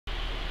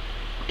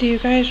Do you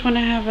guys want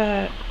to have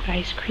a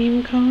ice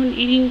cream cone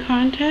eating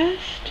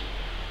contest?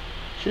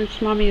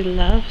 Since Mommy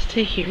loves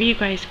to hear you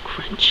guys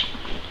crunching.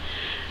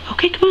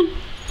 Okay, come on.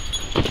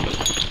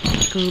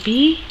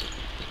 Scooby,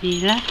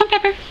 Mila, come on,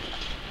 Pepper.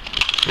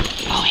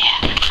 Oh yeah.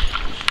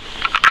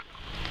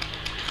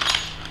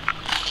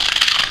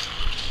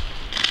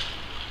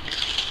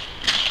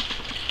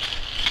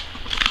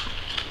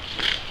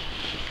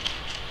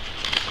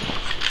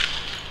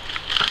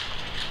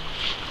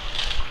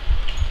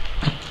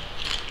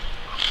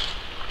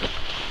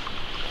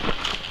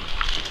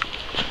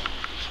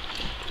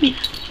 Mila.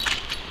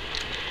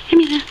 Hey,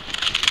 Mila.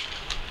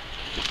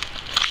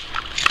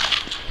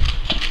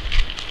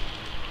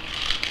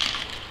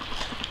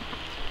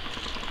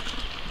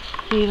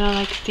 Mila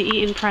likes to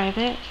eat in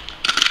private.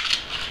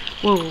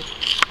 Whoa.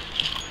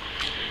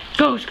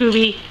 Go,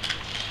 Scooby.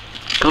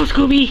 Go,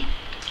 Scooby.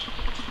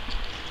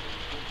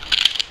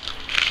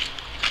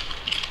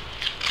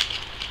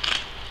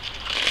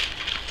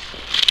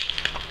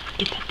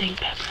 Get that thing,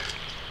 Pepper.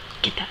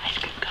 Get that ice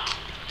cream cone.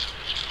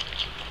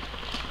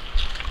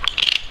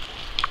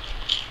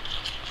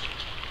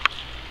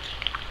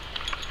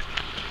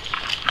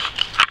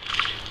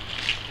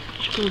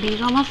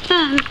 Scooby's almost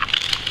done.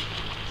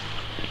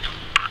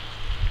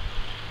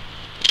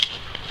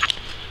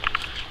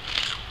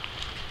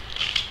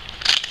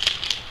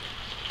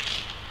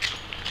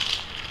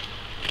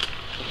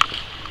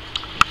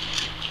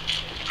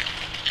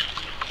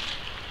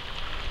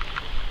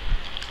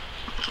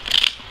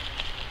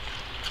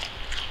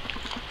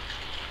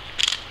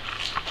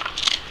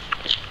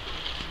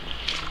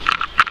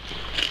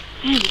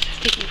 Man, this is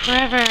taking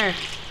forever.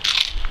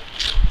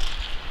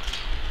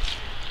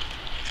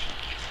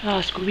 Oh,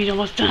 Scooby's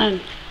almost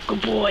done.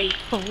 Good boy.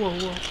 Whoa, whoa,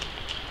 whoa.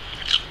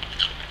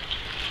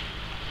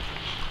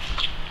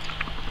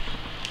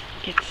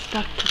 Get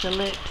stuck to the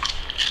lips.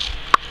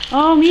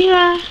 Oh,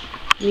 Mila.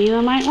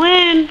 Mila might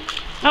win.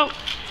 Oh,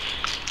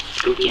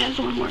 Scooby has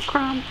one more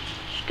crumb.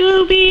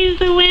 Scooby's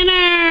the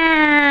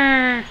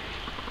winner.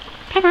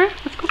 Pepper,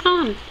 what's going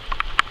on?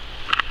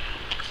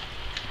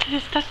 Is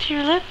it stuck to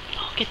your lip?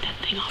 Oh, get that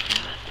thing off your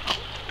lip. Oh.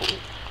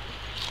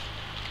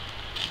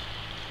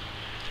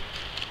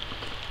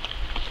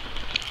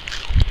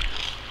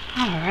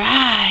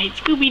 Alright,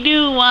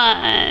 Scooby-Doo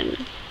won!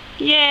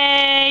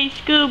 Yay,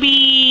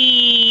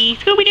 Scooby!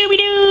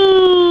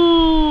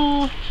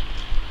 Scooby-Dooby-Doo!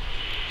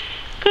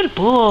 Good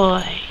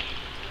boy!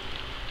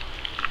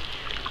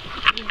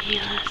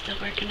 Mila's still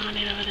working on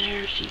it over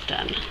there. She's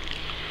done.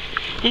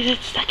 Is it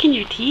stuck in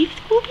your teeth,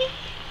 Scooby?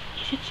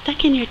 Is it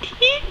stuck in your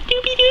teeth,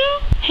 Dooby-Doo?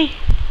 Hey,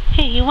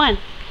 you won!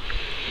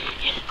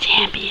 You're the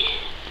champion!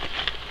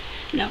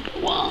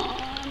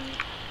 #1!